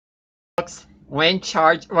Wind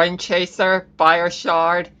Chaser, Fire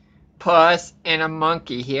Shard, Puss, and a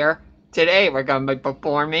Monkey here. Today we're going to be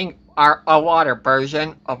performing a water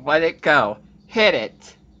version of Let It Go. Hit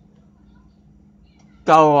it!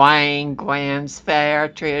 The rain glims fair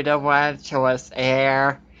through the weatherless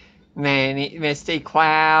air, many misty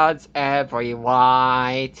clouds every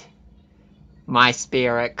white. My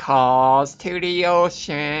spirit calls to the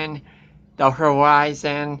ocean, the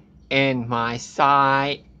horizon in my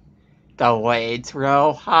sight. The waves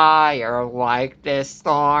roll higher like this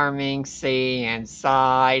storming sea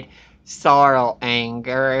inside. Sorrow,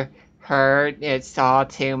 anger, hurt, it's all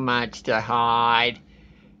too much to hide.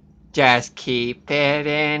 Just keep it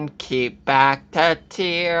in, keep back the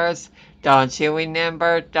tears. Don't you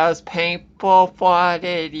remember those painful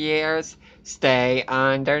flooded years? Stay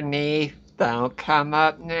underneath, don't come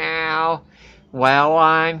up now. Well,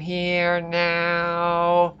 I'm here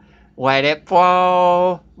now. Let it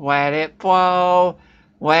flow, let it flow.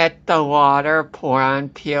 Let the water pour on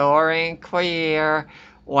pure and clear.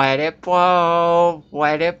 Let it flow,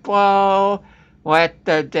 let it flow. Let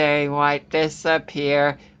the daylight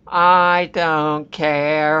disappear. I don't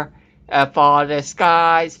care if all the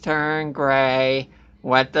skies turn gray.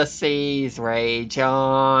 Let the seas rage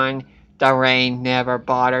on. The rain never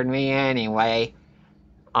bothered me anyway.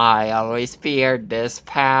 I always feared this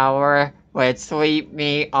power would sweep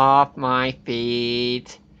me off my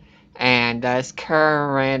feet. And this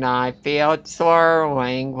current I feel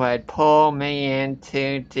swirling would pull me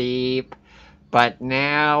into deep. But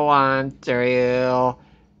now I'm through.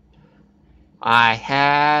 I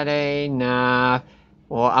had enough.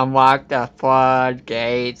 Well, unlocked the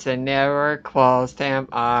floodgates and never closed them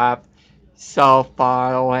up. So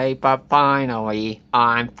far away, but finally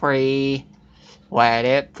I'm free. Let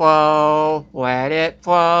it flow, let it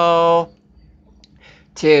flow.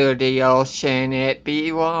 To the ocean it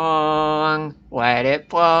belongs. Let it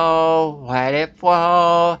flow, let it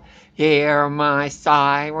flow. Hear my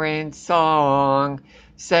siren song.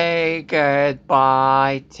 Say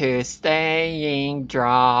goodbye to staying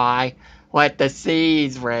dry. Let the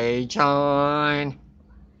seas rage on.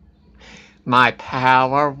 My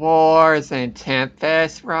power roars and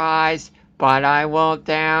tempests rise, but I won't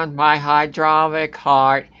down. My hydraulic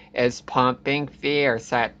heart is pumping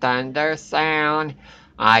fierce at thunder sound.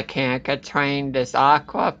 I can't contain this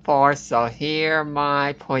aqua force, so hear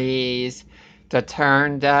my pleas. To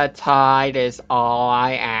turn the tide is all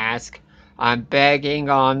I ask. I'm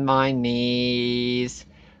begging on my knees.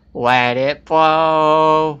 Let it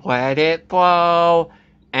flow, let it flow,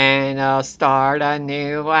 and I'll start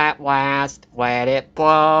anew at last. Let it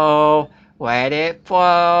flow, let it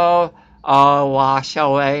flow. I'll wash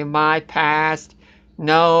away my past.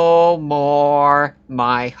 No more,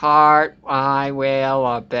 my heart I will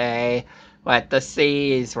obey. Let the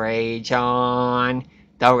seas rage on.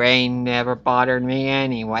 The rain never bothered me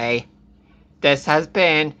anyway. This has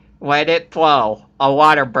been Let It Flow, a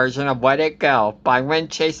water version of Let It Go by Wind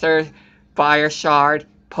Chaser, Fire Shard,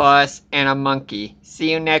 Puss, and a Monkey.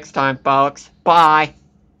 See you next time, folks. Bye.